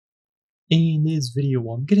In this video,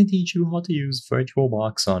 I'm gonna teach you how to use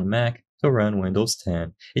VirtualBox on Mac to run Windows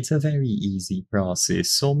 10. It's a very easy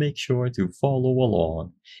process, so make sure to follow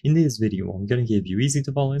along. In this video, I'm gonna give you easy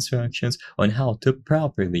to follow instructions on how to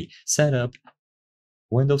properly set up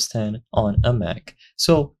Windows 10 on a Mac.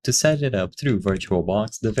 So to set it up through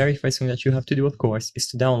VirtualBox, the very first thing that you have to do, of course, is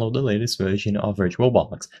to download the latest version of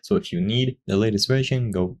VirtualBox. So if you need the latest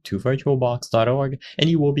version, go to virtualbox.org and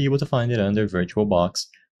you will be able to find it under VirtualBox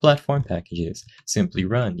platform packages. Simply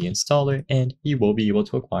run the installer and you will be able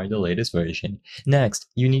to acquire the latest version. Next,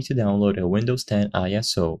 you need to download a Windows 10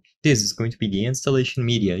 ISO. This is going to be the installation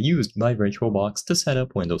media used by VirtualBox to set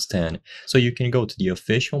up Windows 10. So you can go to the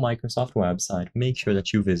official Microsoft website, make sure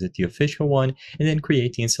that you visit the official one, and then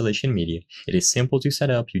create the installation media. It is simple to set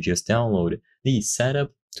up. You just download the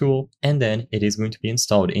setup tool, and then it is going to be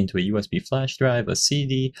installed into a USB flash drive, a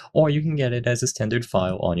CD, or you can get it as a standard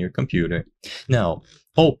file on your computer. Now,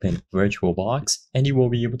 open VirtualBox and you will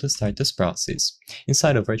be able to start this process.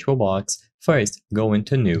 Inside of VirtualBox, first go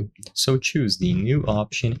into New. So choose the New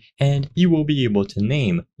option and you will be able to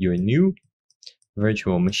name your new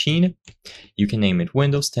virtual machine. You can name it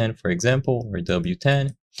Windows 10, for example, or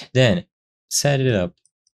W10. Then set it up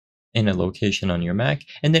in a location on your Mac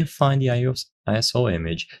and then find the ISO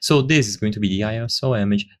image. So this is going to be the ISO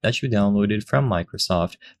image that you downloaded from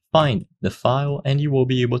Microsoft. Find the file and you will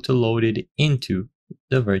be able to load it into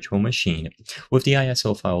the virtual machine. With the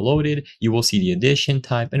ISO file loaded, you will see the edition,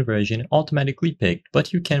 type, and version automatically picked,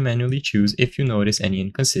 but you can manually choose if you notice any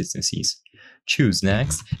inconsistencies. Choose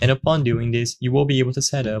Next, and upon doing this, you will be able to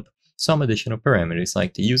set up some additional parameters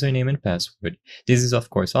like the username and password. This is of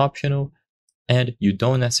course optional, and you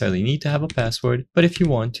don't necessarily need to have a password, but if you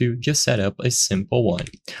want to, just set up a simple one.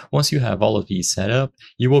 Once you have all of these set up,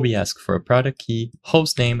 you will be asked for a product key,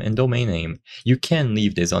 host name, and domain name. You can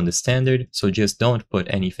leave this on the standard, so just don't put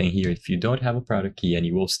anything here if you don't have a product key, and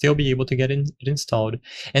you will still be able to get it installed.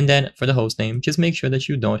 And then for the host name, just make sure that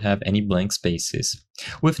you don't have any blank spaces.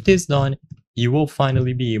 With this done, you will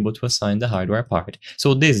finally be able to assign the hardware part.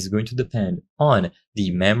 So this is going to depend on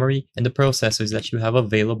the memory and the processors that you have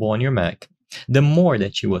available on your Mac. The more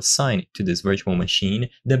that you assign to this virtual machine,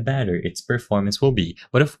 the better its performance will be.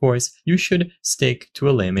 But of course, you should stick to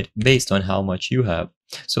a limit based on how much you have.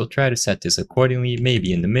 So try to set this accordingly,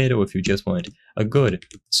 maybe in the middle if you just want a good,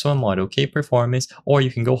 somewhat okay performance, or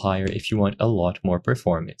you can go higher if you want a lot more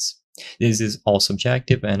performance. This is all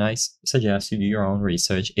subjective and I suggest you do your own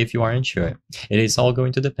research if you aren't sure. It is all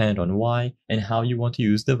going to depend on why and how you want to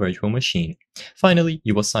use the virtual machine. Finally,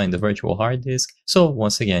 you assign the virtual hard disk, so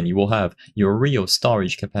once again you will have your real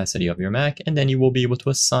storage capacity of your Mac and then you will be able to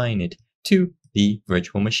assign it to the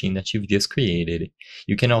virtual machine that you've just created.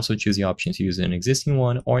 You can also choose the option to use an existing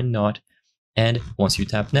one or not. And once you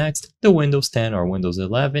tap Next, the Windows 10 or Windows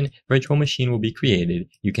 11 virtual machine will be created.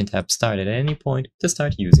 You can tap Start at any point to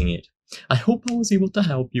start using it. I hope I was able to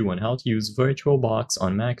help you on how to use VirtualBox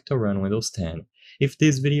on Mac to run Windows 10. If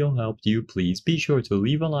this video helped you, please be sure to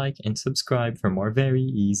leave a like and subscribe for more very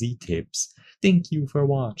easy tips. Thank you for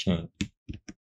watching.